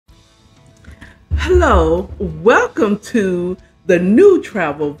Hello, welcome to the new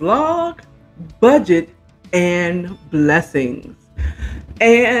travel vlog, Budget and Blessings.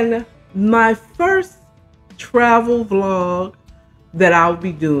 And my first travel vlog that I'll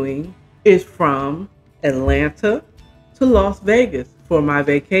be doing is from Atlanta to Las Vegas for my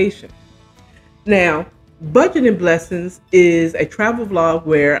vacation. Now, Budget and Blessings is a travel vlog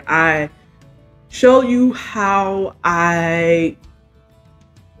where I show you how I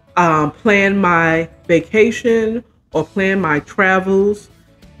plan my vacation or plan my travels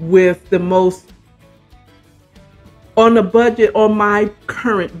with the most on the budget, on my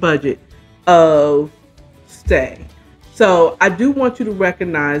current budget of stay. So I do want you to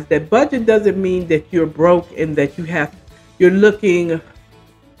recognize that budget doesn't mean that you're broke and that you're looking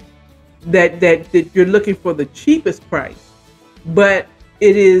that you're looking for the cheapest price, but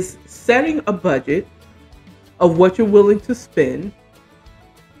it is setting a budget of what you're willing to spend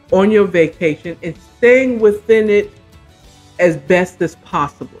on your vacation and staying within it as best as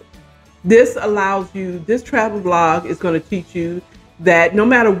possible. This travel vlog is going to teach you that no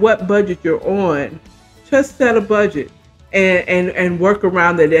matter what budget you're on, just set a budget and work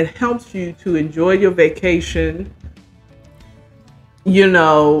around it. It helps you to enjoy your vacation,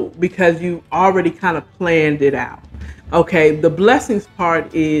 because you already kind of planned it out. Okay, the blessings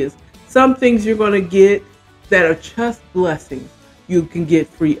part is some things you're going to get that are just blessings. You can get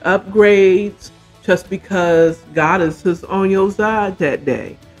free upgrades just because God is just on your side that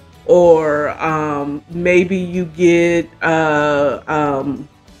day. Or maybe you get a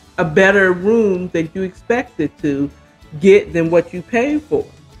better room than you expected to get than what you paid for.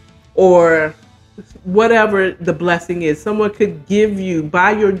 Or whatever the blessing is. Someone could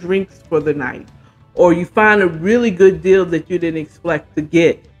buy your drinks for the night. Or you find a really good deal that you didn't expect to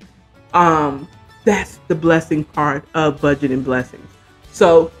get. That's the blessing part of budget and blessings.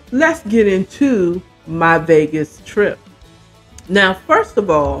 So let's get into my Vegas trip. Now, first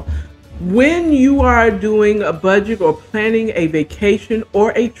of all, when you are doing a budget or planning a vacation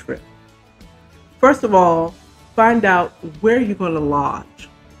or a trip, first of all, find out where you're going to lodge,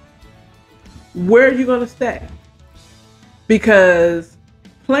 where you're going to stay. Because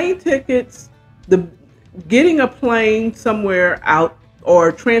plane tickets, getting a plane somewhere out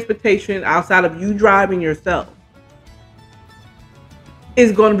or transportation outside of you driving yourself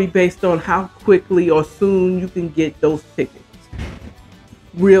is going to be based on how quickly or soon you can get those tickets.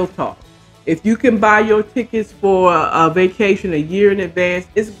 Real talk. If you can buy your tickets for a vacation a year in advance,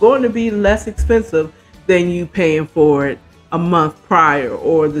 it's going to be less expensive than you paying for it a month prior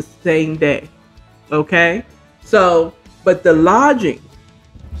or the same day. Okay? So, but the lodging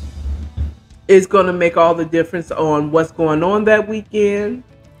is going to make all the difference on what's going on that weekend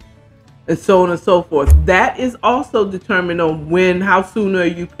and so on and so forth. That is also determined on how soon are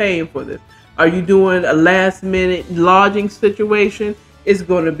you paying for this. Are you doing a last minute lodging situation? It's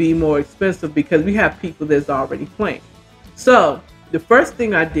going to be more expensive because we have people that's already planned. So the first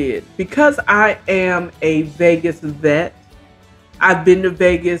thing I did, because I am a Vegas vet, I've been to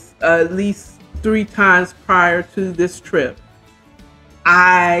Vegas at least 3 times prior to this trip.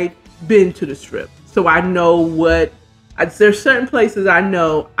 I've been to the Strip, so I know there's certain places I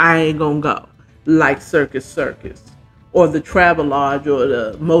know I ain't gonna go, like Circus or the Travelodge or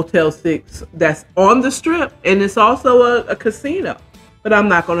the Motel 6 that's on the Strip, and it's also a casino, but I'm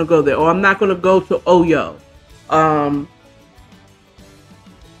not gonna go there. Or I'm not gonna go to Oyo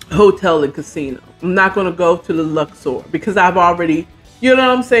Hotel and Casino. I'm not gonna go to the Luxor because I've already, you know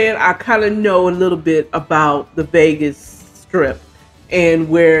what I'm saying, I kind of know a little bit about the Vegas Strip and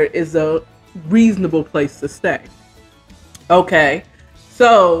where is a reasonable place to stay. Okay,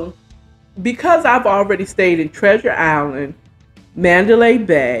 so because I've already stayed in Treasure Island, Mandalay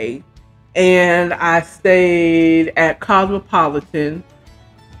Bay, and I stayed at Cosmopolitan,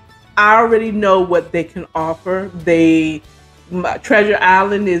 I already know what they can offer. Treasure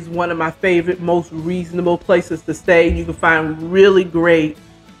Island is one of my favorite, most reasonable places to stay. You can find really great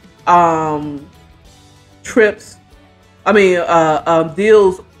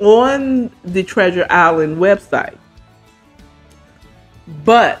deals on the Treasure Island website.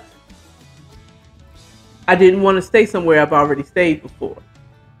 But I didn't want to stay somewhere I've already stayed before.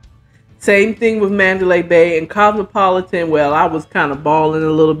 Same thing with Mandalay Bay and Cosmopolitan. Well, I was kind of balling a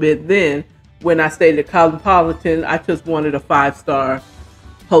little bit then. When I stayed at Cosmopolitan, I just wanted a 5-star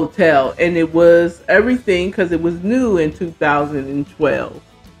hotel. And it was everything because it was new in 2012.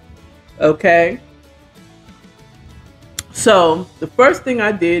 Okay? So the first thing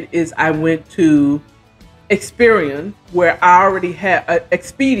I did is I went to Expedia, where I already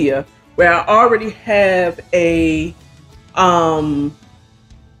have a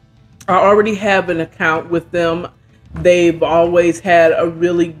I already have an account with them. They've always had a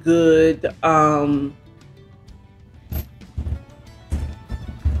really good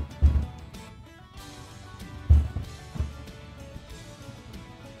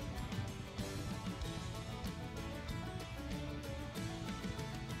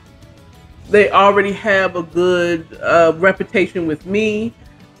they already have a good reputation with me.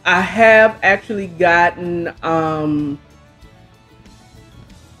 I have actually gotten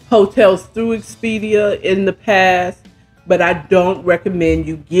hotels through Expedia in the past, but I don't recommend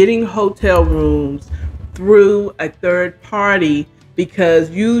you getting hotel rooms through a third party, because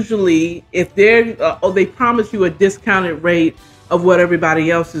usually if they're they promise you a discounted rate of what everybody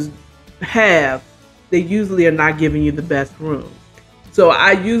else's have, they usually are not giving you the best room. So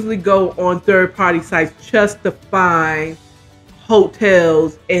I usually go on third party sites just to find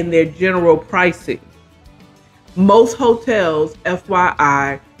hotels and their general pricing. Most hotels,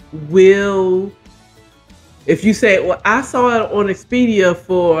 FYI, will, if you say, well, I saw it on Expedia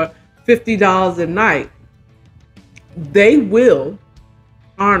for $50 a night, they will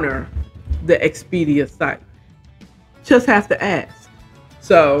honor the Expedia site. Just have to ask.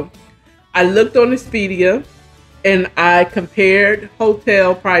 So I looked on Expedia and I compared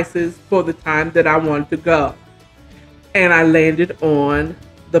hotel prices for the time that I wanted to go. And I landed on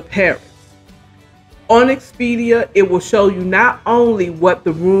the Paris. On Expedia, it will show you not only what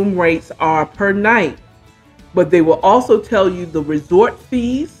the room rates are per night, but they will also tell you the resort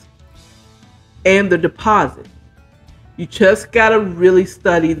fees and the deposit. You just got to really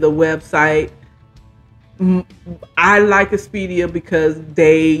study the website. I like Expedia because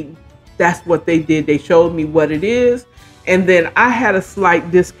that's what they did. They showed me what it is. And then I had a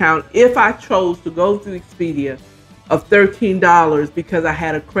slight discount if I chose to go through Expedia of $13 because I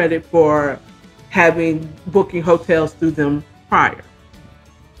had a credit for booking hotels through them prior,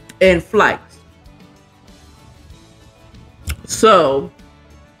 and flights. So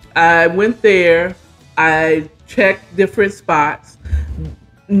I went there, I checked different spots.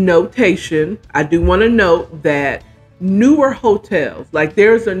 Notation, I do want to note that newer hotels, like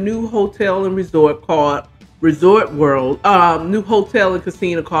there's a new hotel and resort called Resort World, new hotel and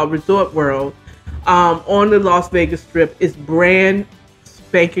casino called Resort World on the Las Vegas Strip. Is brand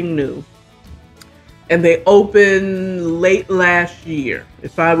spanking new. And they opened late last year,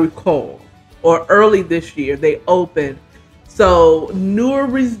 if I recall, or early this year, they opened. So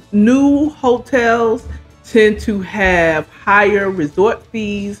new hotels tend to have higher resort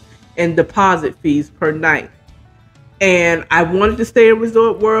fees and deposit fees per night. And I wanted to stay in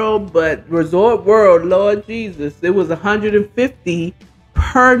Resort World, but Resort World, Lord Jesus, it was $150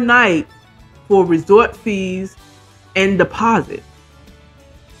 per night for resort fees and deposit.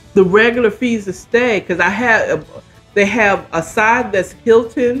 The regular fees to stay, because they have a side that's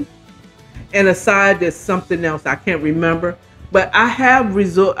Hilton and a side that's something else I can't remember. But I have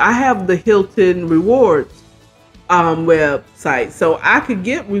the Hilton rewards website, so I could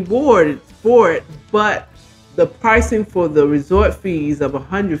get rewarded for it. But the pricing for the resort fees of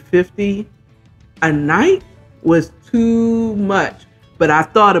 $150 a night was too much. But I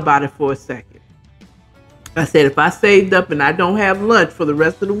thought about it for a second. I said, if I saved up and I don't have lunch for the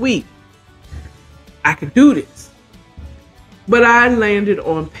rest of the week, I could do this. But I landed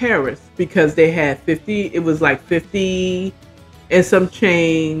on Paris because they had 50, it was like 50 and some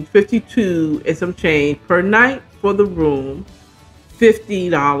change, 52 and some change per night for the room,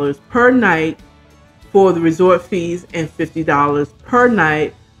 $50 per night for the resort fees, and $50 per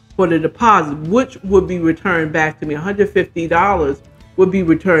night for the deposit, which would be returned back to me. $150 would be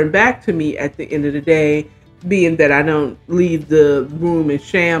returned back to me at the end of the day, being that I don't leave the room in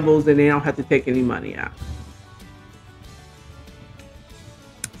shambles and they don't have to take any money out.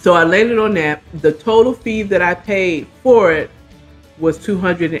 So I landed on that. The total fee that I paid for it was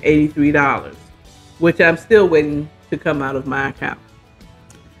 $283, which I'm still waiting to come out of my account.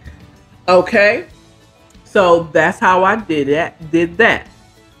 Okay, so that's how I did that.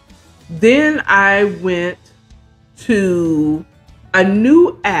 Then I went to a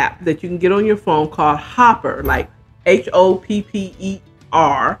new app that you can get on your phone called Hopper, like Hopper,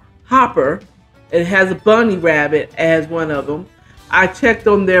 Hopper. It has a bunny rabbit as one of them. I checked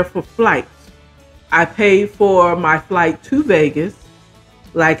on there for flights. I paid for my flight to Vegas,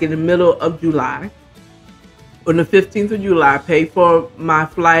 like in the middle of July. On the 15th of July, I paid for my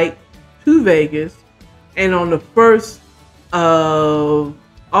flight to Vegas. And on the 1st of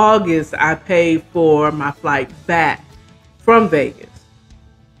August, I paid for my flight back from Vegas.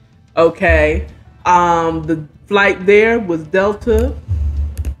 Okay. The flight there was Delta,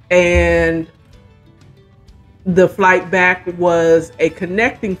 and The flight back was a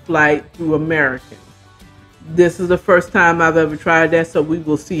connecting flight through American. This is the first time I've ever tried that, so we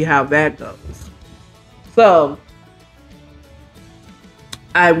will see how that goes. So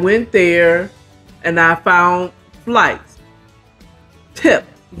I went there and I found flights. Tip: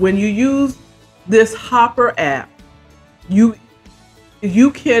 when you use this Hopper app, you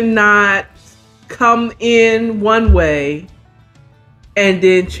cannot come in one way and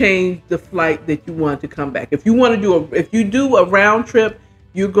then change the flight that you want to come back. If you want to if you do a round trip,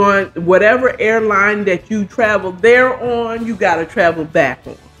 you're going, whatever airline that you travel there on, you got to travel back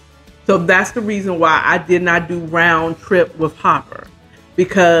on. So that's the reason why I did not do round trip with Hopper,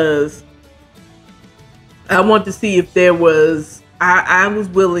 because I want to see if there was, I was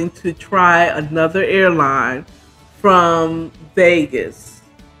willing to try another airline from Vegas.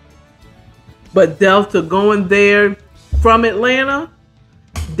 But Delta, going there from Atlanta,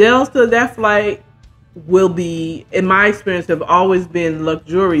 Delta, that flight will be, in my experience, have always been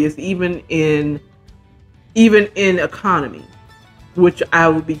luxurious, even in economy, which I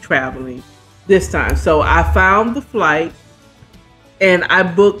will be traveling this time. So I found the flight and I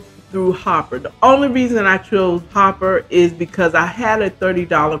booked through Hopper. The only reason I chose Hopper is because I had a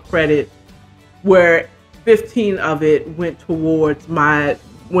 $30 credit where 15 of it went towards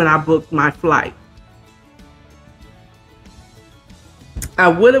when I booked my flight. I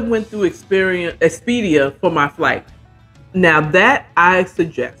would have went through Expedia for my flight. Now that I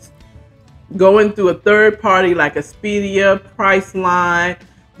suggest going through a third party like Expedia, Priceline,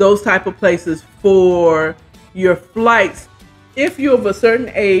 those type of places for your flights. If you're of a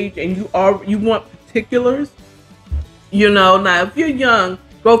certain age and you want particulars, now if you're young,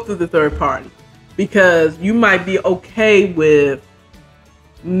 go through the third party, because you might be okay with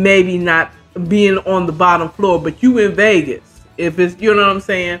maybe not being on the bottom floor, but you in Vegas. If it's, you know what I'm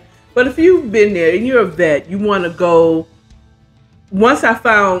saying? But if you've been there and you're a vet, you want to go. Once I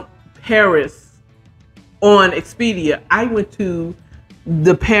found Paris on Expedia, I went to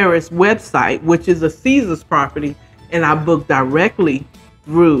the Paris website, which is a Caesars property, and I booked directly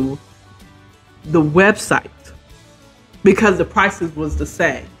through the website because the prices was the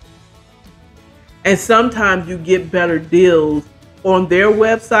same. And sometimes you get better deals on their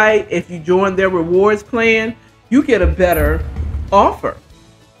website. If you join their rewards plan, you get a better offer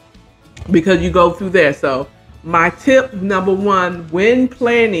because you go through there. So my tip number one, when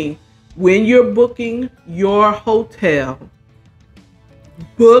planning, when you're booking your hotel,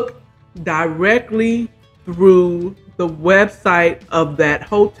 book directly through the website of that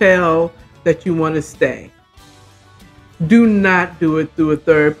hotel that you want to stay. Do not do it through a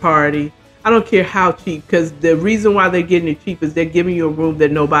third party. I don't care how cheap, because the reason why they're getting it cheap is they're giving you a room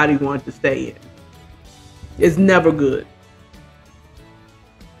that nobody wants to stay in. It's never good.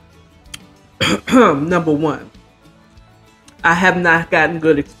 Number one, I have not gotten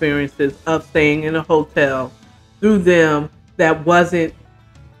good experiences of staying in a hotel through them that wasn't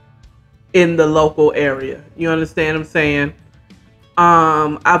in the local area. You understand what I'm saying?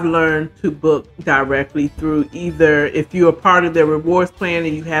 I've learned to book directly through, either if you're a part of their rewards plan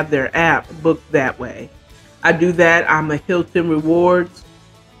and you have their app, book that way. I do that. I'm a Hilton Rewards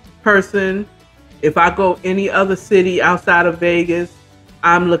person. If I go any other city outside of Vegas,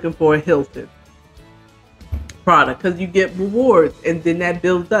 I'm looking for a Hilton product because you get rewards and then that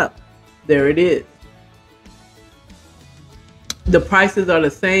builds up. There it is. The prices are the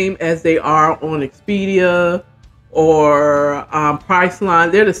same as they are on Expedia or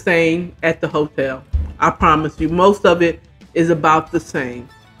Priceline. They're the same at the hotel. I promise you, most of it is about the same.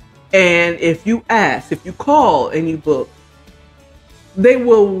 And if you ask, if you call and you book, they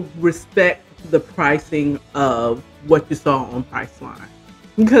will respect the pricing of what you saw on Priceline.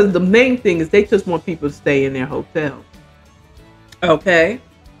 Because the main thing is they just want people to stay in their hotel. Okay?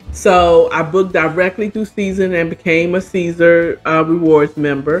 So I booked directly through Caesar and became a Caesar Rewards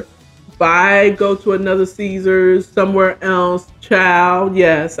member. If I go to another Caesars somewhere else, child,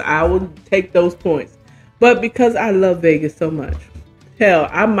 yes, I will take those points. But because I love Vegas so much, hell,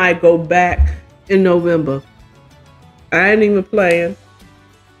 I might go back in November. I ain't even playing.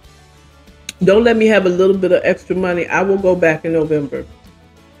 Don't let me have a little bit of extra money. I will go back in November.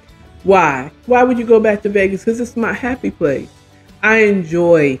 Why? Why would you go back to Vegas? Because it's my happy place. I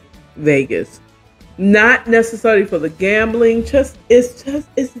enjoy Vegas. Not necessarily for the gambling, it's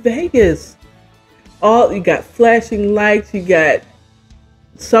Vegas. You got flashing lights, you got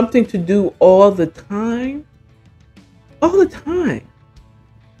something to do all the time. All the time.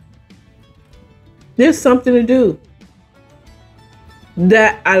 There's something to do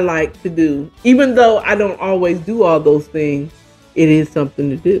that I like to do. Even though I don't always do all those things, it is something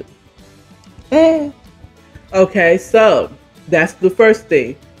to do. Okay, so that's the first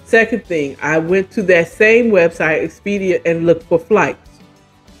thing. Second thing, I went to that same website, Expedia, and looked for flights.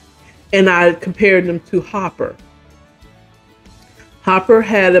 And I compared them to Hopper. Hopper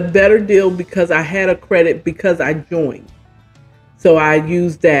had a better deal because I had a credit because I joined. So I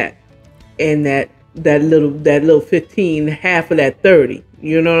used that, and that little 15, half of that 30.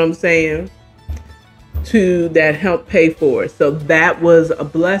 You know what I'm saying? To that helped pay for it. So that was a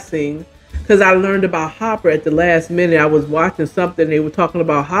blessing because I learned about Hopper at the last minute. I was watching something, they were talking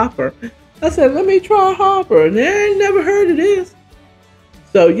about Hopper. I said, let me try Hopper. And I ain't never heard of this.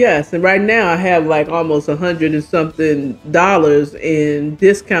 So yes, and right now I have like almost $100 and something in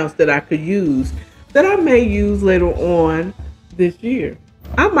discounts that I could use that I may use later on this year.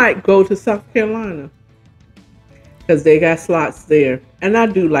 I might go to South Carolina because they got slots there. And I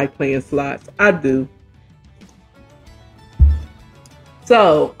do like playing slots. I do.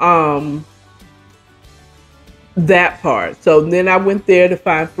 So, that part. So then I went there to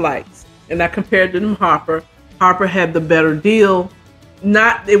find flights and I compared them to Hopper. Hopper had the better deal.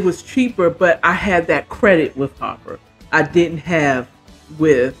 Not it was cheaper, but I had that credit with Hopper. I didn't have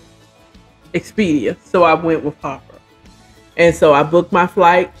with Expedia, so I went with Hopper. And so I booked my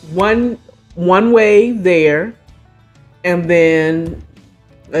flight one way there, and then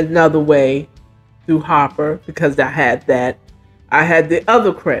another way through Hopper because I had that. I had the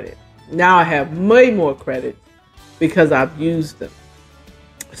other credit. Now I have way more credits because I've used them.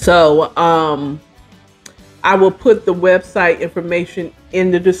 So I will put the website information in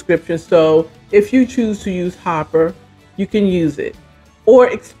the description. So if you choose to use Hopper, you can use it. Or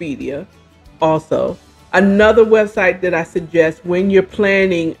Expedia also. Another website that I suggest when you're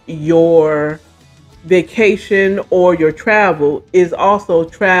planning your vacation or your travel is also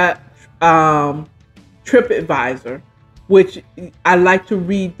TripAdvisor, which I like to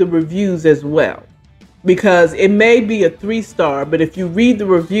read the reviews as well. Because it may be a 3-star, but if you read the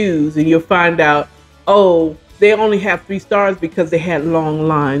reviews and you'll find out, oh, they only have 3 stars because they had long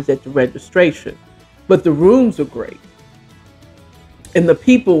lines at the registration. But the rooms are great. And the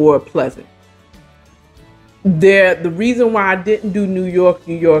people were pleasant. The reason why I didn't do New York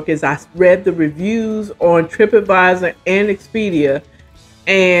is I read the reviews on TripAdvisor and Expedia,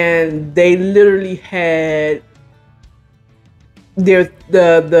 and they literally had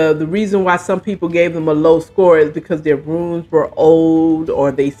the reason why some people gave them a low score is because their rooms were old,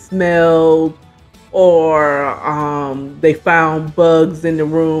 or they smelled, or they found bugs in the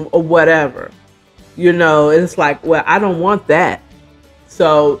room, or whatever. You know, it's like, well, I don't want that.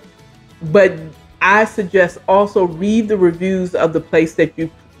 So, but I suggest also read the reviews of the place that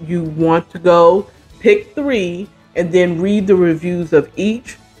you want to go. Pick 3 and then read the reviews of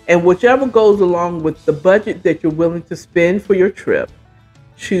each. And whichever goes along with the budget that you're willing to spend for your trip,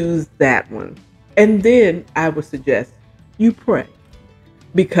 choose that one. And then I would suggest you pray.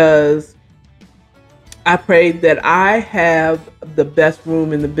 Because I prayed that I have the best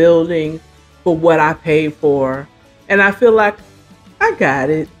room in the building for what I paid for. And I feel like I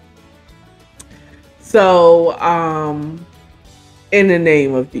got it. So, in the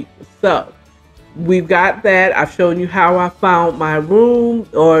name of Jesus. So, we've got that. I've shown you how I found my room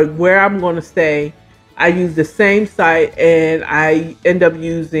or where I'm going to stay. I use the same site and I end up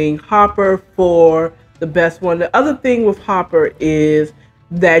using Hopper for the best one. The other thing with Hopper is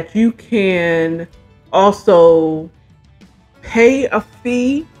that you can also pay a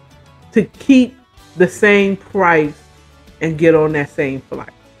fee to keep the same price and get on that same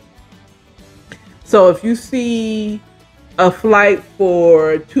flight. So if you see a flight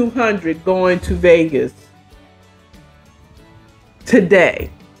for $200 going to Vegas today,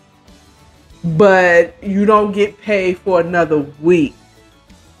 but you don't get paid for another week,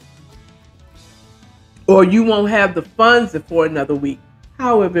 or you won't have the funds for another week,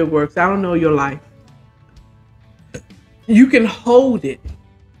 however it works, I don't know your life, you can hold it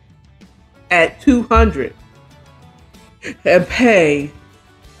at $200 and pay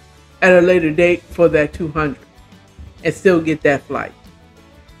at a later date for that $200 and still get that flight.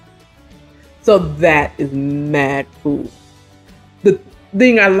 So that is mad cool. The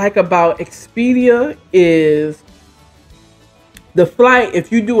thing I like about Expedia is the flight,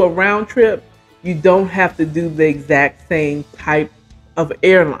 if you do a round trip, you don't have to do the exact same type of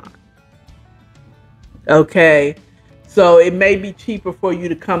airline. Okay, so it may be cheaper for you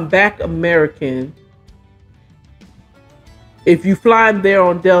to come back American if you fly there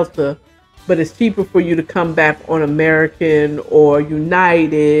on Delta, but it's cheaper for you to come back on American or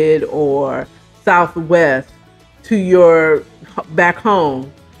United or Southwest to your back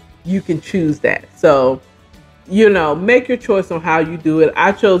home. You can choose that. So you know, make your choice on how you do it.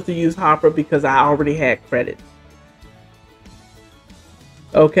 I chose to use Hopper because I already had credits.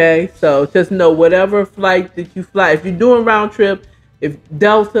 Okay, so just know whatever flight that you fly, if you're doing round trip, if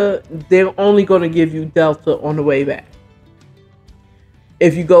Delta, they're only going to give you Delta on the way back.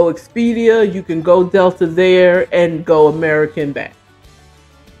 If you go Expedia, you can go Delta there and go American back.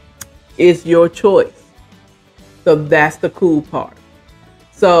 It's your choice. So that's the cool part.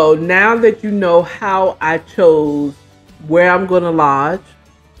 So now that you know how I chose where I'm going to lodge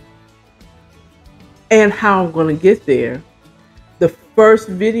and how I'm going to get there, the first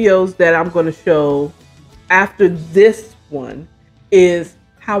videos that I'm going to show after this one is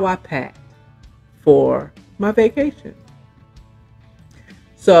how I packed for my vacation.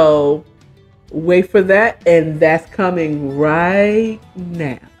 So wait for that, and that's coming right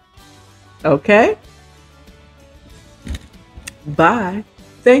now. Okay? Bye.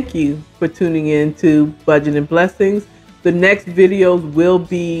 Thank you for tuning in to Budget and Blessings. The next videos will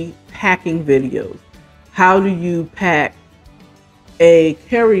be packing videos. How do you pack a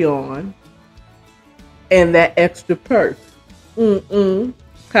carry-on and that extra purse?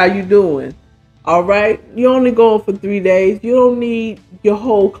 How you doing? All right, you're only going for 3 days. You don't need your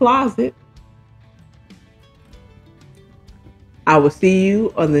whole closet. I will see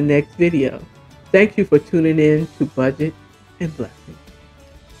you on the next video. Thank you for tuning in to Budget and Blessings.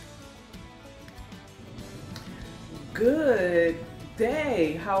 Good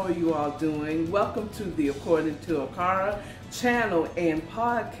day. How are you all doing? Welcome to the According to Akara channel and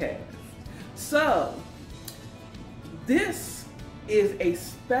podcast. So, this is a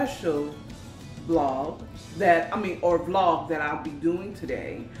special vlog that I'll be doing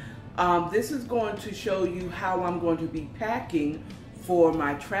today. This is going to show you how I'm going to be packing for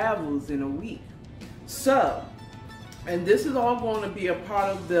my travels in a week. So, and this is all going to be a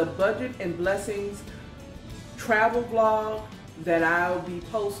part of the Budget and Blessings travel vlog that I'll be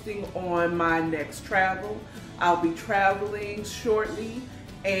posting on my next travel. I'll be traveling shortly,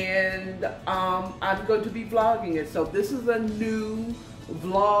 and I'm going to be vlogging it. So this is a new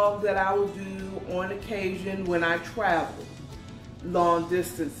vlog that I will do on occasion when I travel, long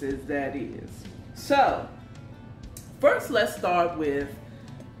distances that is. So first, let's start with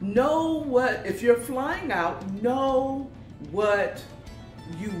if you're flying out, know what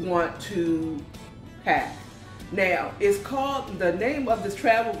you want to pack. Now, the name of this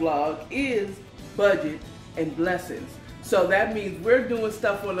travel vlog is Budget and Blessings. So that means we're doing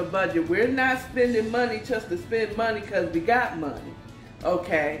stuff on a budget. We're not spending money just to spend money because we got money.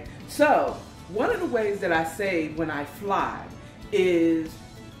 Okay? So, one of the ways that I save when I fly is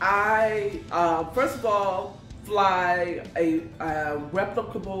I, first of all, fly a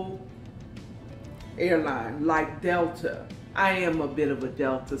replicable airline like Delta. I am a bit of a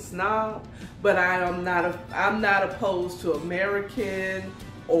Delta snob, but I'm not opposed to American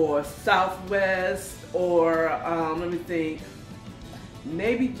or Southwest or let me think,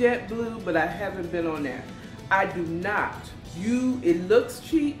 maybe JetBlue, but I haven't been on there. I do not. It looks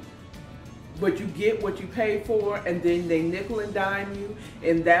cheap, but you get what you pay for, and then they nickel and dime you,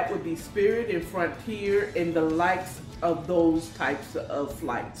 and that would be Spirit and Frontier and the likes of those types of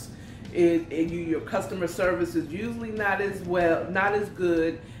flights. Your customer service is usually not as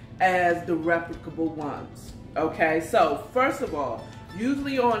good as the replicable ones. Okay, so first of all,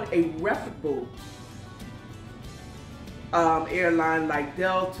 usually on a replicable airline like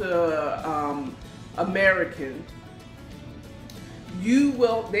Delta, American,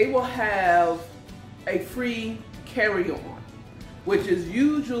 they will have a free carry-on, which is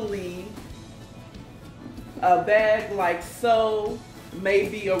usually a bag like so.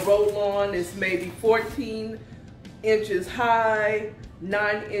 Maybe a roll-on is maybe 14 inches high,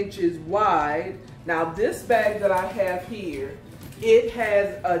 9 inches wide. Now this bag that I have here, it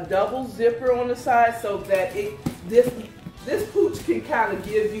has a double zipper on the side so that this pooch can kind of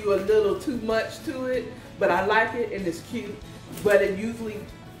give you a little too much to it, but I like it and it's cute, but it usually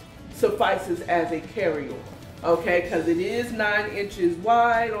suffices as a carry-on, okay, because it is 9 inches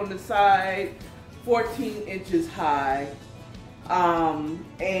wide on the side, 14 inches high.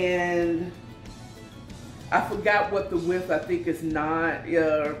 And I forgot what the width, I think it's 9,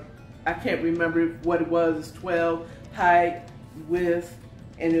 I can't remember what it was, it's 12, height, width,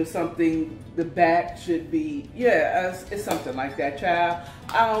 and it was something, the back should be, yeah, it's something like that, child.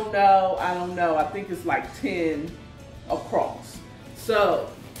 I don't know, I think it's like 10 across. So,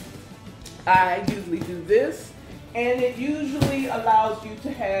 I usually do this, and it usually allows you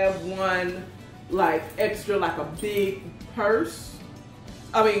to have one, like, extra, like a big purse.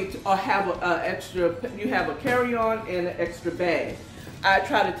 Or have you have a carry-on and an extra bag. I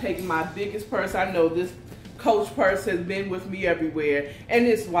try to take my biggest purse. I know this Coach purse has been with me everywhere, and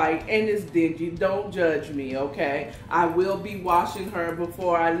it's white and it's dingy. Don't judge me, okay? I will be washing her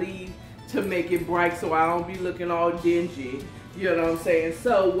before I leave to make it bright so I don't be looking all dingy. You know what I'm saying?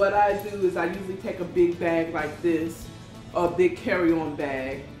 So what I do is I usually take a big bag like this, a big carry-on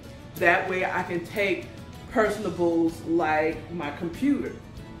bag. That way I can take personables like my computer.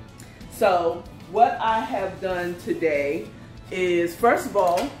 So what I have done today is, first of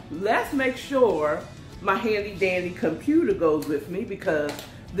all, let's make sure my handy dandy computer goes with me, because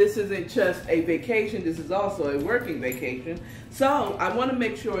this isn't just a vacation, this is also a working vacation. So I want to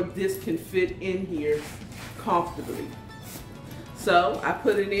make sure this can fit in here comfortably. So I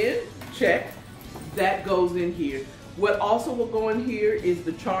put it in, check, that goes in here. What also will go in here is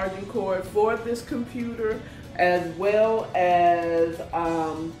the charging cord for this computer, as well as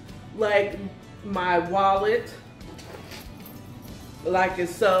like my wallet, like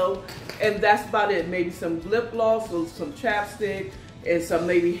so, and that's about it. Maybe some lip gloss or some chapstick and some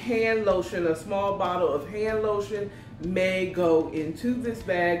maybe hand lotion. A small bottle of hand lotion may go into this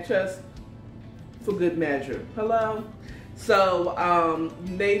bag just for good measure. Hello? So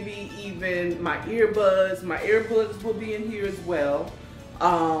maybe even my earbuds. My earbuds will be in here as well.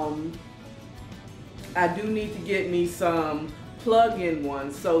 I do need to get me some plug-in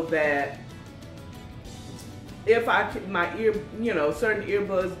ones so that if my ear, certain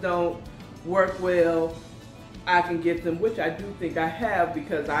earbuds don't work well, I can get them, which I do think I have,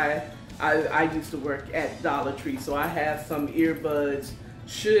 because I used to work at Dollar Tree, so I have some earbuds,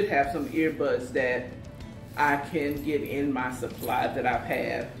 should have some earbuds that I can get in my supply that I've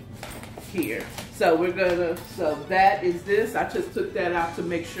had here. So so that is this. I just took that out to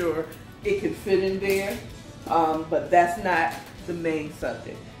make sure it can fit in there, but that's not the main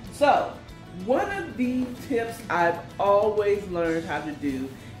subject. So one of the tips I've always learned how to do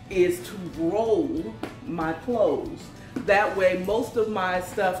is to roll my clothes. That way most of my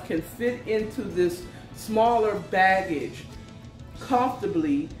stuff can fit into this smaller baggage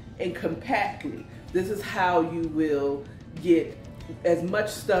comfortably and compactly. This is how you will get as much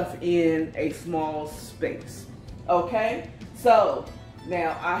stuff in a small space. Okay? So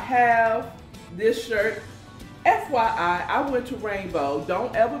now I have this shirt. FYI, I went to Rainbow.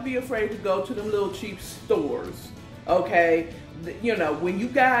 Don't ever be afraid to go to them little cheap stores. Okay? When you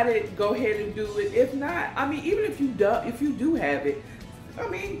got it, go ahead and do it. If not, I mean, even if you do have it, I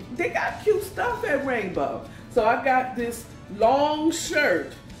mean, they got cute stuff at Rainbow. So I got this long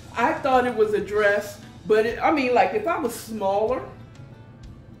shirt. I thought it was a dress, but like if I was smaller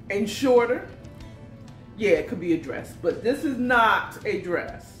and shorter, yeah, it could be a dress. But this is not a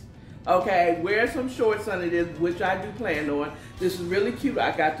dress. Okay, wear some shorts under this, which I do plan on. This is really cute.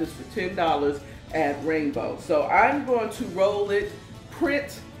 I got this for $10 at Rainbow. So I'm going to roll it,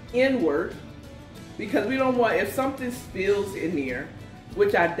 print inward, because we don't want, if something spills in here,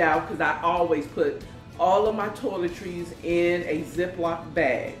 which I doubt, because I always put all of my toiletries in a Ziploc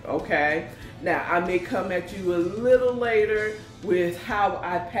bag, okay? Now, I may come at you a little later with how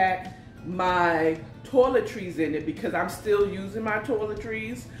I pack my toiletries in it, because I'm still using my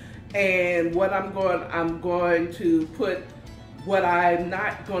toiletries. And what I'm going to put what I'm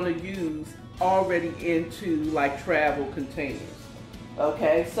not going to use already into like travel containers.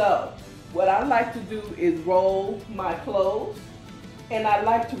 Okay, so what I like to do is roll my clothes, and I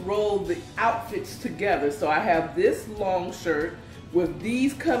like to roll the outfits together. So I have this long shirt with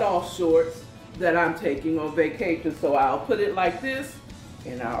these cutoff shorts that I'm taking on vacation. So I'll put it like this,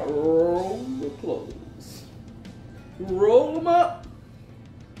 and I'll roll the clothes. Roll them up.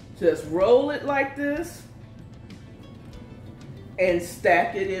 Just roll it like this and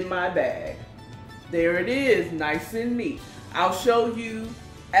stack it in my bag. There it is, nice and neat. I'll show you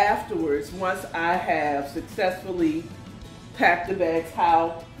afterwards, once I have successfully packed the bags,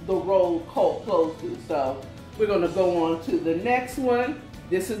 how the roll closes. So we're gonna go on to the next one.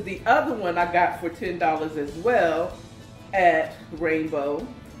 This is the other one I got for $10 as well at Rainbow.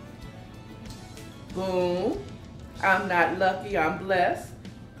 Boom. I'm not lucky, I'm blessed.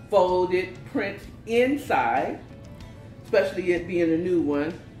 Folded, print inside, especially it being a new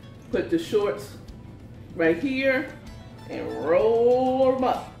one. Put the shorts right here and roll them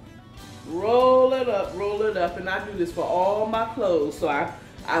up. Roll it up, and I do this for all my clothes. So I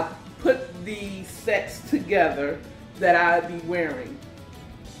put the sets together that I'll be wearing.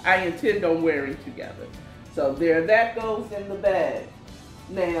 I intend on wearing together. So there, that goes in the bag.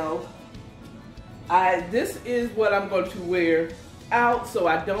 Now, this is what I'm going to wear out, so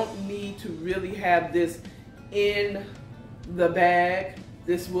I don't need to really have this in the bag.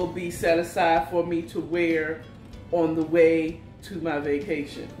 This will be set aside for me to wear on the way to my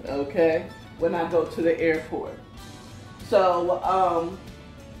vacation, okay? when I go to the airport. So,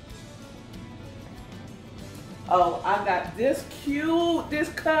 oh, I got this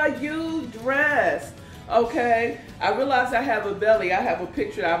Caillou dress. Okay, I realize I have a belly. I have a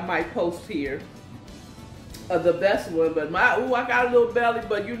picture I might post here of the best one, but I got a little belly,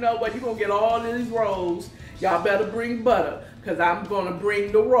 but you know what? You're gonna get all these rolls. Y'all better bring butter, because I'm gonna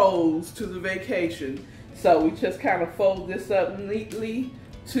bring the rolls to the vacation. So we just kind of fold this up neatly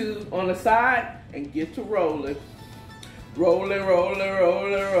on the side and get to rolling. Rolling, rolling,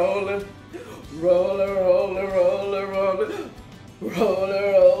 rolling, rolling. Rolling, rolling, rolling, rolling. Rolling,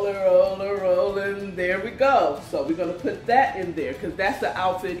 rolling, rolling, rolling. There we go. So we're gonna put that in there because that's the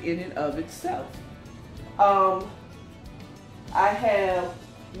outfit in and of itself. I have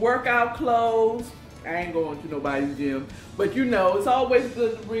workout clothes. I ain't going to nobody's gym, but you know, it's always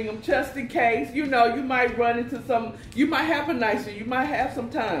good to bring them just in case. You know, you might run into some, you might have a nice day, you might have some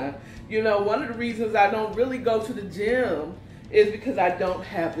time. You know, one of the reasons I don't really go to the gym is because I don't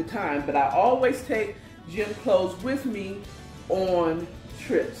have the time, but I always take gym clothes with me on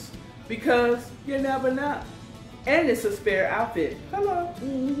trips because you never know. And it's a spare outfit. Hello.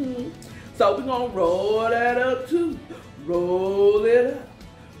 So we're gonna roll that up too. Roll it up,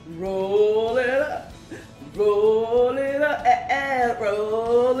 roll it up, roll it up, and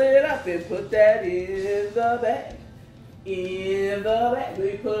roll it up, and put that in the bag. In the bag.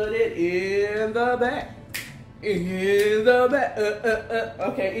 We put it in the bag. In the bag.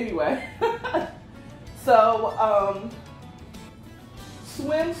 Okay, anyway. So,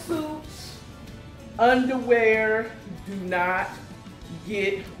 swimsuits, underwear do not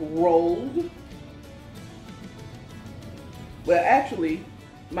get rolled. Well, actually,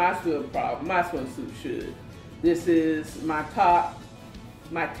 my swimsuit should. This is my top,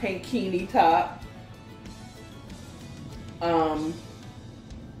 my tankini top,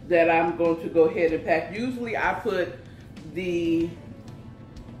 that I'm going to go ahead and pack. Usually I put the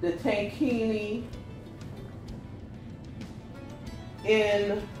tankini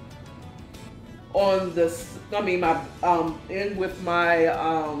in on the, I mean my in with my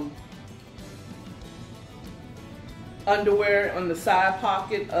underwear on the side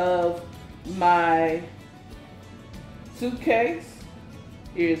pocket of my suitcase.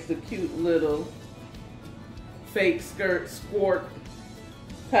 Here's the cute little fake skirt sport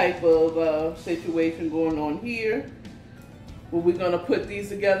type of situation going on here. Well, we're gonna put these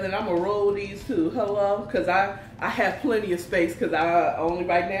together, and I'm gonna roll these too. Hello, because I have plenty of space, because I only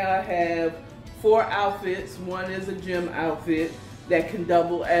right now I have 4 outfits. One is a gym outfit that can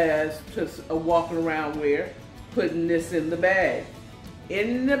double as just a walking around wear. Putting this in the bag,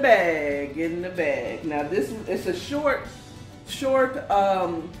 in the bag, in the bag. Now this it's a short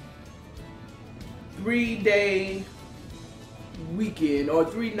 3-day weekend or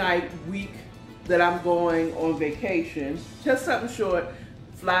 3-night week that I'm going on vacation. Just something short,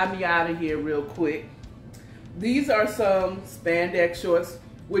 fly me out of here real quick. These are some spandex shorts,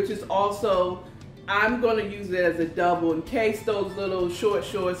 which is also, I'm gonna use it as a double in case those little short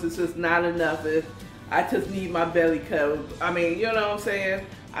shorts is just not enough. If I just need my belly covered. I mean, you know what I'm saying?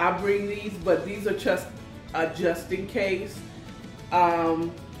 I bring these, but these are just in case.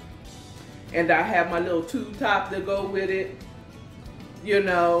 And I have my little tube top to go with it. You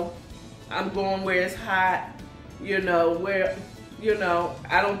know, I'm going where it's hot. You know,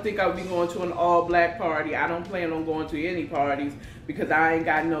 I don't think I'll be going to an all black party. I don't plan on going to any parties because I ain't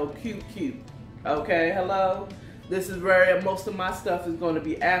got no cute. Okay, hello? This is where most of my stuff is going to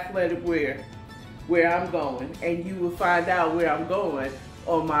be athletic wear. Where I'm going, and you will find out where I'm going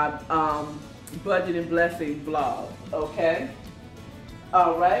on my Budget and Blessing vlog. Okay,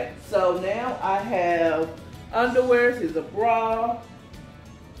 all right, so now I have underwear. Here's a bra,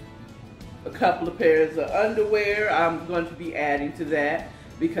 a couple of pairs of underwear. I'm going to be adding to that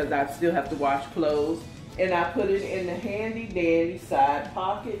because I still have to wash clothes, and I put it in the handy dandy side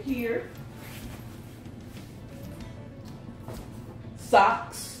pocket here.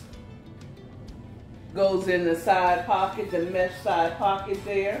 Socks goes in the side pocket, the mesh side pocket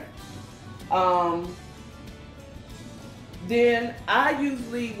there. Then I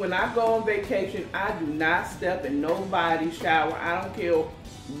usually, when I go on vacation, I do not step in nobody's shower. I don't care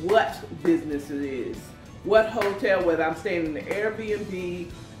what business it is, what hotel, whether I'm staying in the Airbnb,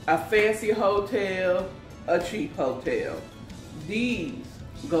 a fancy hotel, a cheap hotel. These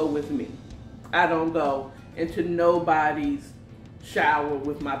go with me. I don't go into nobody's shower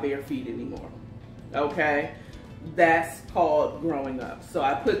with my bare feet anymore. Okay, that's called growing up. So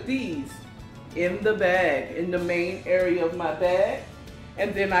I put these in the bag, in the main area of my bag,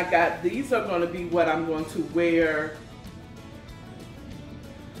 and then I got, these are going to be what I'm going to wear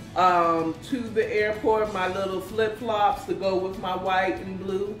to the airport, my little flip-flops to go with my white and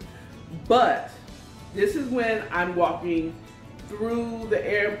blue. But this is when I'm walking through the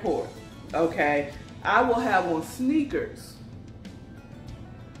airport, okay? I will have on sneakers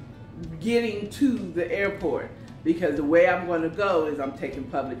getting to the airport, because the way I'm going to go is I'm taking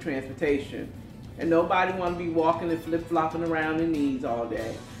public transportation. And nobody want to be walking and flip-flopping around in these all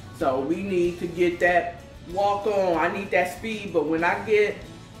day. So we need to get that walk on. I need that speed. But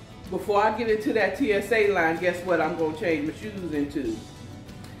before I get into that TSA line, guess what I'm going to change my shoes into?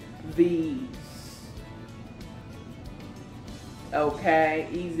 These. Okay,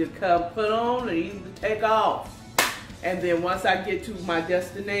 easy to come put on and easy to take off. And then once I get to my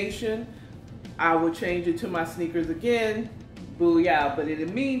destination, I will change it to my sneakers again. Booyah. But in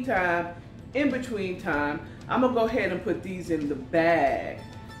the meantime, in between time, I'm gonna go ahead and put these in the bag,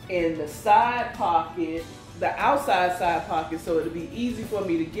 in the side pocket, the outside side pocket, so it'll be easy for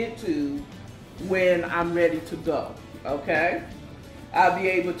me to get to when I'm ready to go, okay? I'll be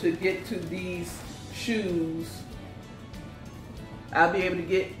able to get to these shoes. I'll be able to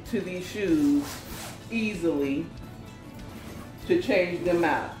get to these shoes easily to change them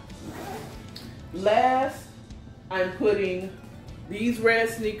out. Last, I'm putting these red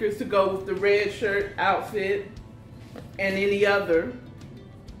sneakers to go with the red shirt outfit and any other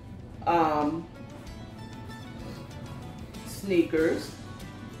sneakers.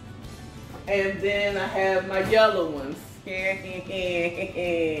 And then I have my yellow ones.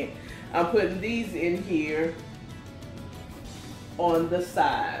 I'm putting these in here on the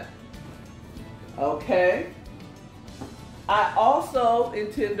side. Okay. I also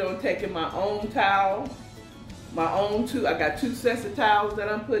intend on taking my own towel. I got 2 sets of towels that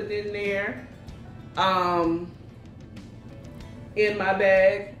I'm putting in there in my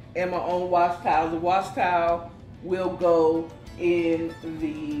bag, and my own wash towel. The wash towel will go in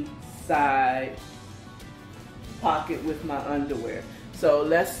the side pocket with my underwear. So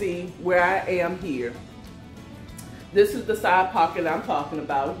let's see where I am here. This is the side pocket I'm talking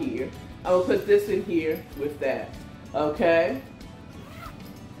about here. I will put this in here with that, okay?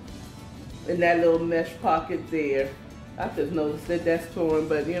 In that little mesh pocket there. I just noticed that that's torn,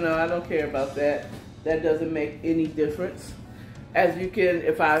 but you know, I don't care about that. That doesn't make any difference. As you can,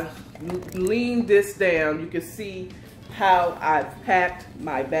 if I lean this down, you can see how I've packed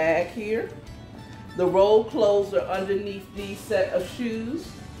my bag here. The roll clothes are underneath these set of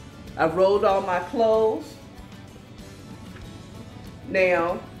shoes. I've rolled all my clothes.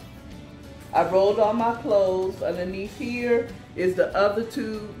 Now, I rolled all my clothes. Underneath here is the other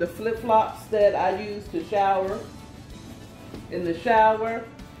 2, the flip-flops that I use to shower. In the shower,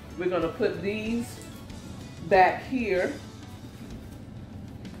 we're gonna put these back here.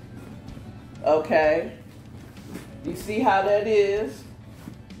 Okay, you see how that is?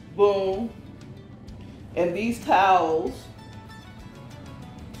 Boom. And these towels,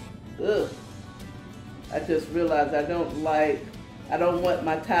 ugh, I just realized I don't want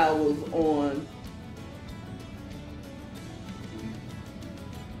my towels on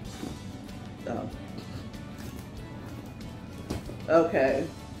okay.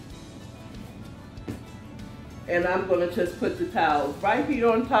 And I'm going to just put the towels right here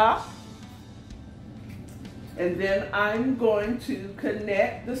on top. And then I'm going to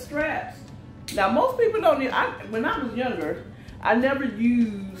connect the straps. Now most people don't need, when I was younger, I never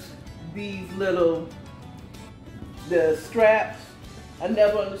used these the straps. I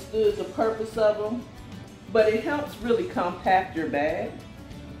never understood the purpose of them. But it helps really compact your bag.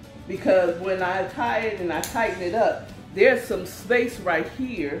 Because when I tie it and I tighten it up, there's some space right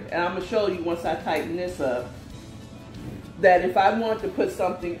here, and I'm going to show you once I tighten this up, that if I want to put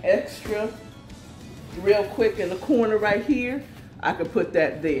something extra real quick in the corner right here, I could put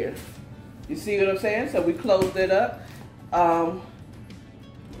that there. You see what I'm saying? So we closed it up.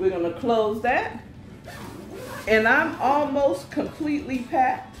 We're going to close that. And I'm almost completely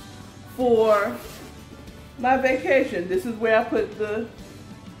packed for my vacation. This is where I put the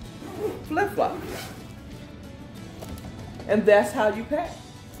flip-flops. And that's how you pack.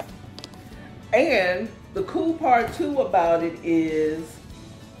 And the cool part too about it is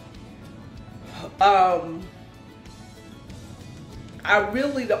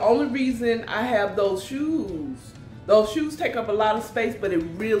the only reason I have those shoes take up a lot of space, but it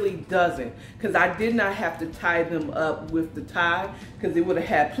really doesn't, because I did not have to tie them up with the tie, because it would have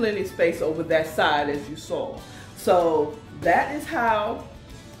had plenty of space over that side as you saw. So that is how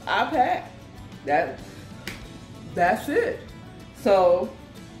I pack. That's it. So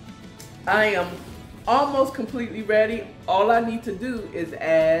I am almost completely ready. All I need to do is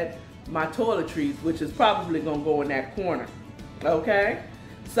add my toiletries, which is probably gonna go in that corner. Okay?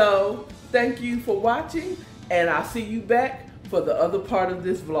 So thank you for watching, and I'll see you back for the other part of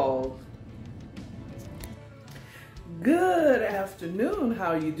this vlog. Good afternoon,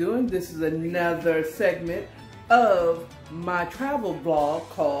 how are you doing? This is another segment of my travel vlog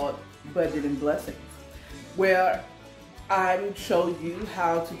called Budget and Blessings, where I show you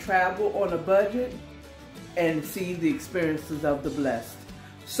how to travel on a budget and see the experiences of the blessed.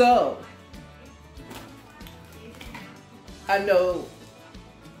 So, I know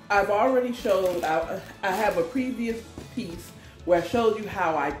I've already showed, I have a previous piece where I showed you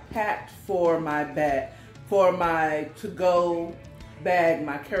how I packed for my bag, for my to-go bag,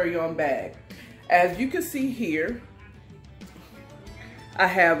 my carry-on bag. As you can see here, I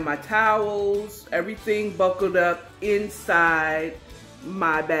have my towels, everything buckled up inside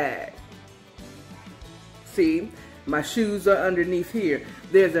my bag. See, my shoes are underneath here.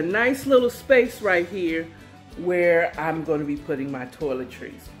 There's a nice little space right here where I'm going to be putting my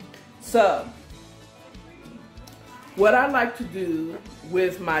toiletries. So, what I like to do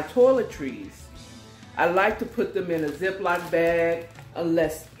with my toiletries, I like to put them in a Ziploc bag,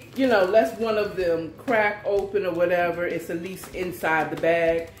 unless one of them crack open or whatever, it's at least inside the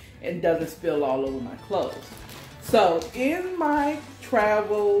bag and doesn't spill all over my clothes. So in my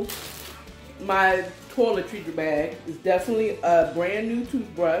travel, my toiletry bag is definitely a brand new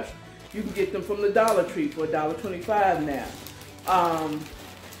toothbrush. You can get them from the Dollar Tree for $1.25 now.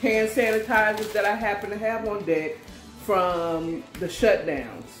 Hand sanitizers that I happen to have on deck from the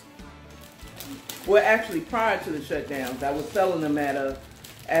shutdowns. Well, actually prior to the shutdowns, I was selling them at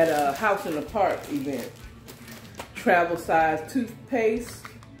a house in the park event. Travel size toothpaste,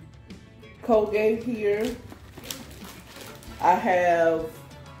 Colgate here. I have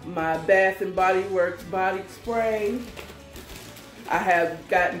my Bath and Body Works body spray. I have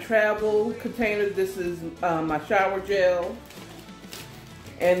gotten travel containers. This is my shower gel.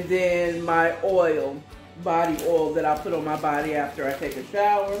 And then my oil, body oil that I put on my body after I take a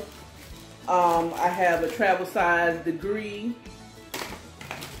shower. I have a travel size degree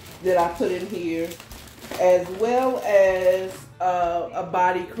that I put in here, as well as a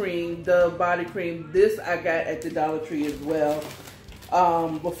body cream. The body cream, this I got at the Dollar Tree as well,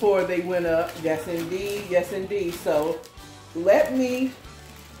 before they went up. Yes indeed, yes indeed. So let me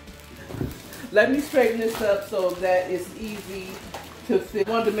straighten this up so that it's easy to fit.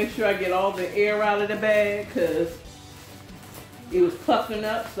 I wanted to make sure I get all the air out of the bag because it was puffing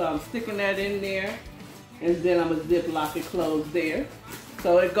up, so I'm sticking that in there, and then I'm gonna Ziploc it closed there.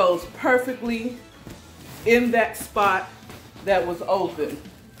 So it goes perfectly in that spot that was open.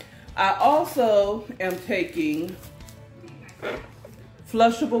 I also am taking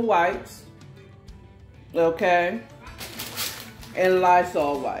flushable wipes, okay, and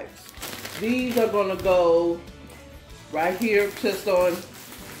Lysol wipes. These are gonna go right here, just on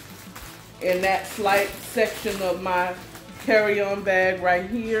in that slight section of my carry-on bag right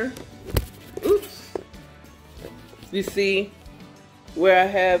here. Oops. You see where I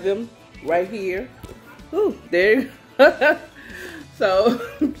have them? Right here. Ooh, there. So,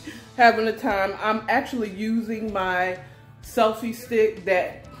 having a time. I'm actually using my selfie stick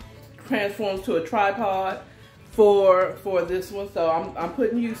that transforms to a tripod for this one. So, I'm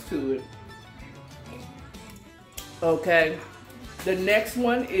putting used to it. Okay. The next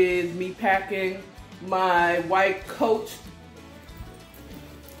one is me packing my white Coach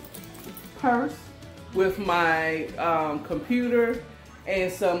purse with my computer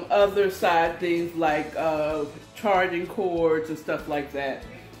and some other side things like charging cords and stuff like that.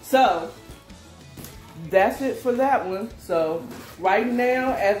 So that's it for that one. So right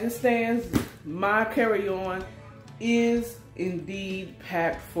now, as it stands, my carry-on is indeed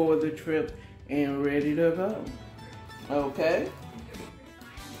packed for the trip and ready to go. Okay,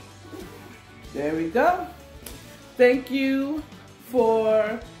 there we go. Thank you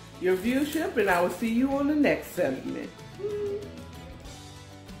for your viewership, and I will see you on the next segment.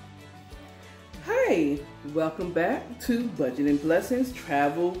 Hey, welcome back to Budget and Blessings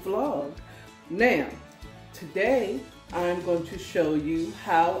Travel Vlog. Now, today I'm going to show you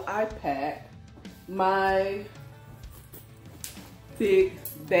how I pack my big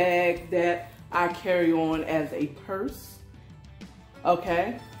bag that I carry on as a purse.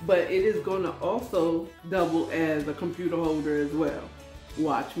 Okay, but it is going to also double as a computer holder as well.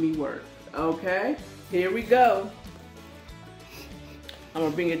 Watch me work. Okay, here we go. I'm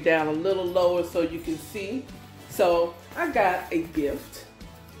gonna bring it down a little lower so you can see. So I got a gift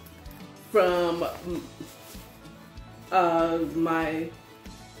from my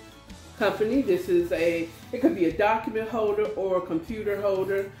company. This is it could be a document holder or a computer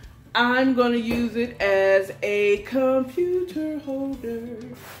holder. I'm going to use it as a computer holder.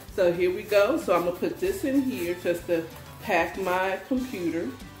 So here we go. So I'm going to put this in here just to pack my computer.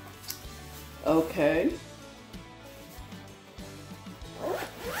 Okay.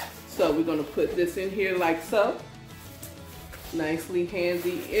 So we're going to put this in here like so. Nicely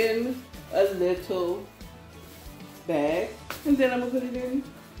handy in a little bag. And then I'm going to put it in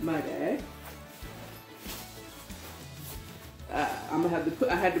my bag.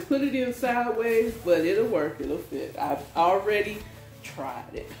 I had to put it in sideways, but it'll work, it'll fit. I've already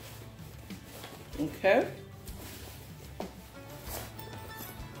tried it. Okay.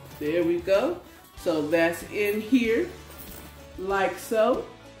 There we go. So that's in here, like so.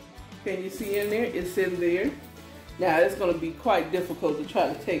 Can you see in there? It's in there. Now it's gonna be quite difficult to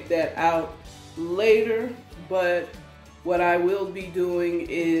try to take that out later, but what I will be doing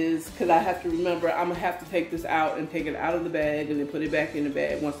is, because I have to remember, I'm going to have to take this out and take it out of the bag and then put it back in the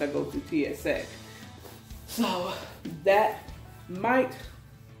bag once I go through TSA. So that might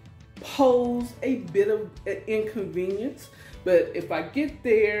pose a bit of an inconvenience, but if I get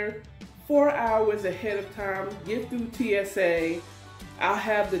there 4 hours ahead of time, get through TSA, I'll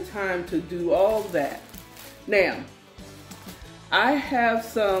have the time to do all that. Now, I have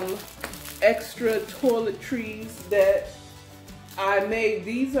some extra toiletries that I made.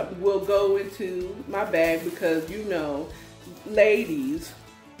 These will go into my bag because, you know, ladies,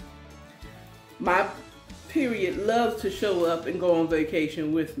 my period loves to show up and go on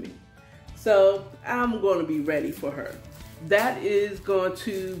vacation with me. So I'm going to be ready for her. That is going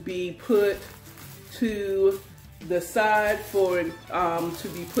to be put to the side for to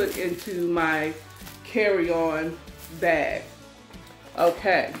be put into my carry-on bag.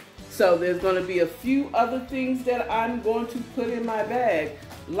 Okay. So there's going to be a few other things that I'm going to put in my bag,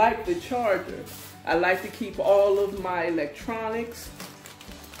 like the charger. I like to keep all of my electronics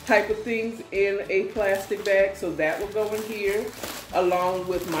type of things in a plastic bag, so that will go in here, along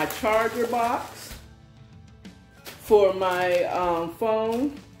with my charger box for my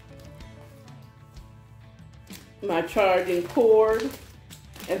phone, my charging cord,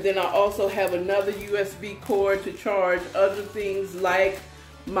 and then I also have another USB cord to charge other things like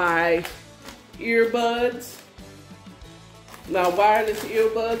my earbuds. Now wireless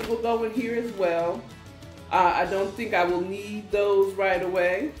earbuds will go in here as well. I don't think I will need those right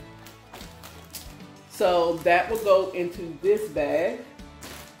away. So that will go into this bag.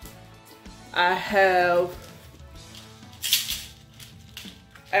 I have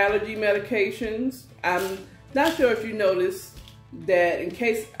allergy medications. I'm not sure if you noticed that in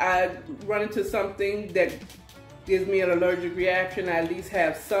case I run into something that gives me an allergic reaction, I at least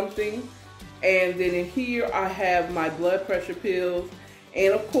have something. And then in here I have my blood pressure pills,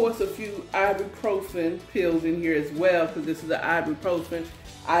 and of course a few ibuprofen pills in here as well, because this is the ibuprofen.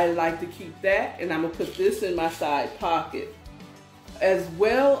 I like to keep that, and I'm gonna put this in my side pocket. As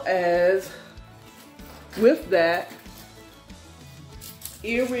well as with that,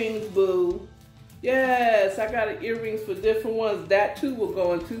 earrings, boo. Yes, I got earrings for different ones. That too will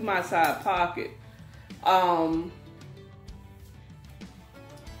go into my side pocket. I'm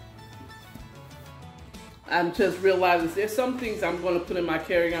just realizing there's some things I'm going to put in my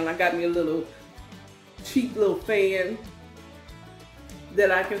carry-on. I got me a little cheap little fan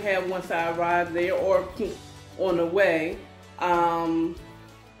that I can have once I arrive there or on the way. You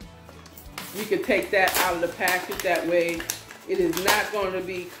can take that out of the package. That way it is not going to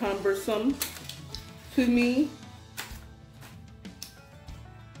be cumbersome to me.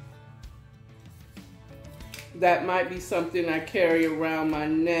 That might be something I carry around my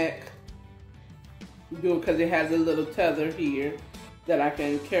neck, because it has a little tether here that I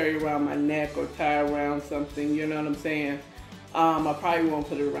can carry around my neck or tie around something, you know what I'm saying? I probably won't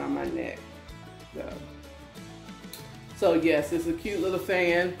put it around my neck. So yes, it's a cute little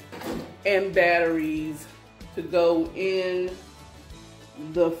fan and batteries to go in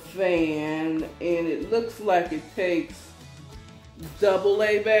the fan, and it looks like it takes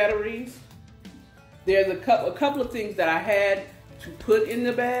AA batteries. There's a couple of things that I had to put in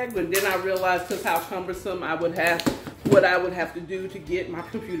the bag, but then I realized just how cumbersome what I would have to do to get my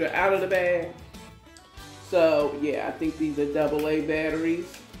computer out of the bag. So yeah, I think these are AA batteries.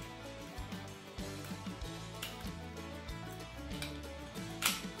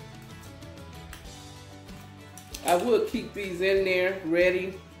 I would keep these in there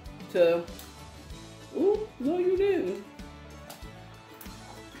ready to, ooh, no you didn't.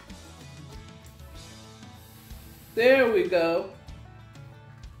 There we go.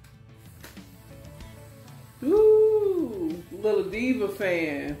 Ooh, little diva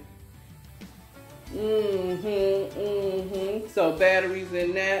fan. So batteries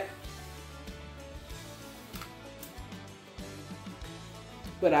in that.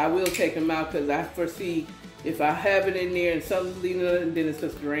 But I will take them out because I foresee if I have it in there and something's leaving it, then it's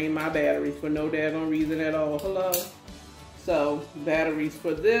just drain my batteries for no daggone reason at all. Hello. So batteries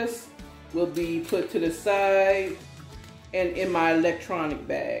for this will be put to the side and in my electronic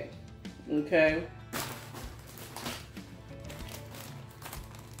bag. Okay.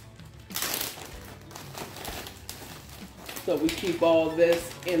 So we keep all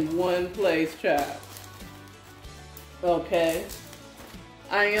this in one place, child. Okay.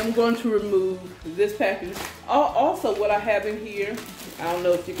 I am going to remove this package. Also, what I have in here, I don't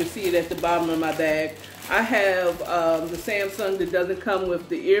know if you can see it at the bottom of my bag. I have the Samsung that doesn't come with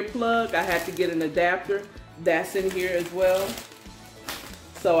the earplug. I had to get an adapter. That's in here as well.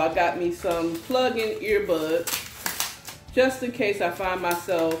 So I got me some plug-in earbuds just in case I find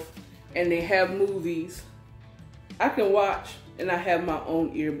myself and they have movies I can watch and I have my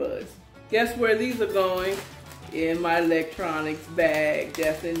own earbuds. Guess where these are going? In my electronics bag.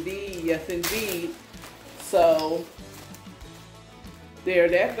 Yes indeed, yes indeed. So there,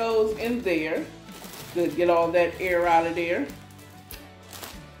 that goes in there. Good, get all that air out of there.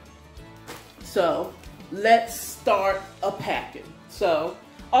 So let's start a packing. So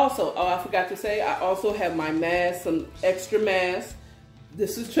also, oh, I forgot to say, I also have my mask, some extra masks.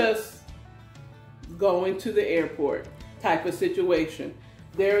 This is just going to the airport type of situation.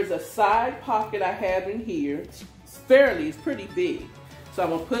 There is a side pocket I have in here. It's pretty big. So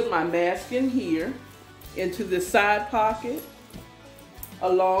I'm gonna put my mask in here, into this side pocket,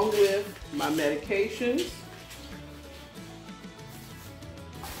 along with my medications,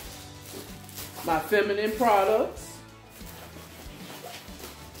 my feminine products,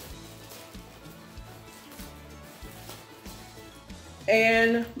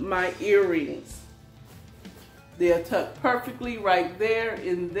 and my earrings. They're tucked perfectly right there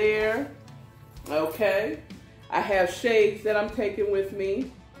in there. Okay. I have shades that I'm taking with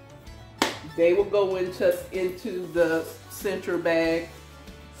me. They will go into the central bag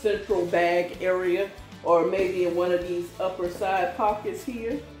area, or maybe in one of these upper side pockets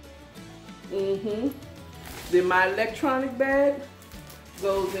here. Then my electronic bag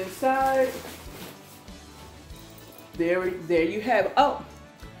goes inside. There you have it. Oh,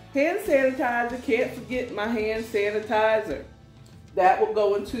 hand sanitizer, can't forget my hand sanitizer. That will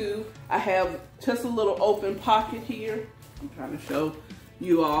go into, I have just a little open pocket here. I'm trying to show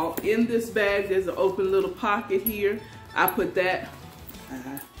you all. In this bag, there's an open little pocket here. I put that,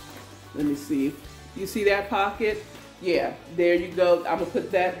 let me see. You see that pocket? Yeah, there you go. I'm gonna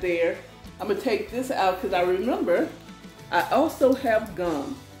put that there. I'm gonna take this out because I remember I also have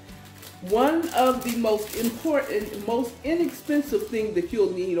gum. One of the most important, most inexpensive things that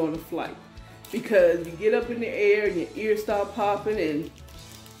you'll need on a flight, because you get up in the air and your ears start popping and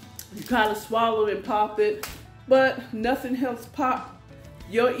you kind of swallow and pop it, but nothing helps pop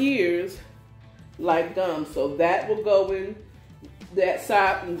your ears like gum. So that will go in that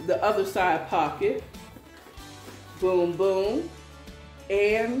side, the other side pocket. Boom, boom.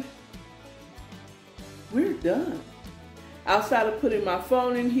 And we're done. Outside of putting my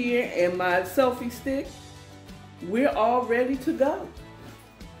phone in here and my selfie stick, we're all ready to go.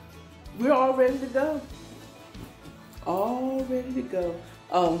 We're all ready to go. All ready to go.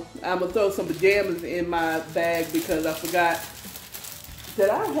 I'm gonna throw some pajamas in my bag because I forgot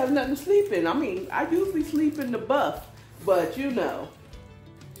that I don't have nothing to sleep in. I mean, I usually sleep in the buff, but you know,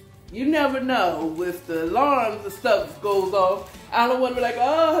 you never know with the alarms and stuff goes off. I don't want to be like,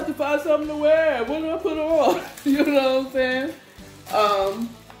 oh, I have to find something to wear. What do I put on? You know what I'm saying?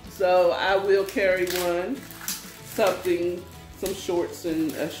 So I will carry something, some shorts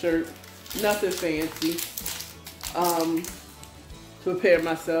and a shirt, nothing fancy, to prepare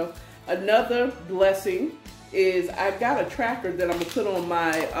myself. Another blessing is I've got a tracker that I'm gonna put on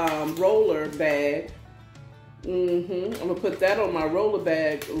my roller bag. I'm gonna put that on my roller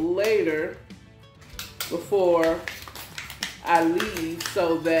bag later before I leave,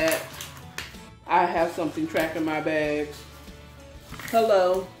 so that I have something tracking my bags.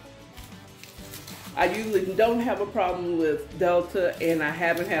 Hello. I usually don't have a problem with Delta, and I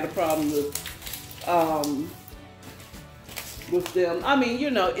haven't had a problem with them. I mean, you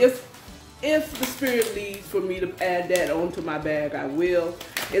know, if the spirit leads for me to add that onto my bag, I will.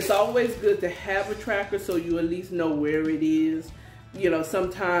 It's always good to have a tracker so you at least know where it is. You know,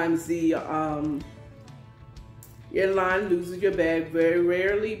 sometimes the airline loses your bag, very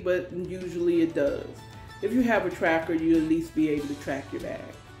rarely, but usually it does. If you have a tracker, you at least be able to track your bag.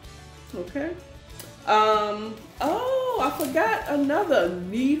 Okay? Oh, I forgot another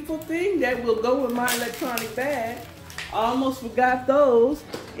needful thing that will go in my electronic bag. Almost forgot those,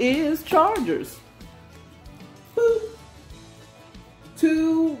 is chargers. Boop.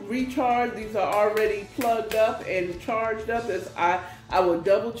 To recharge, these are already plugged up and charged up. As I will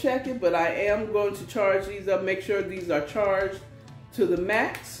double check it, but I am going to charge these up, make sure these are charged to the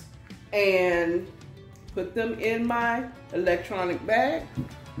max, and put them in my electronic bag.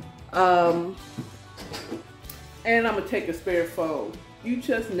 And I'm gonna take a spare phone. You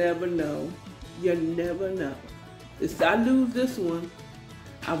just never know. You never know. If I lose this one,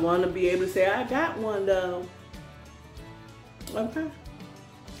 I want to be able to say I got one though. Okay.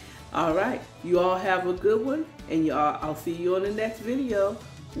 All right. You all have a good one, and I'll see you on the next video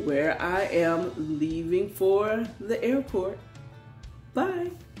where I am leaving for the airport. Bye.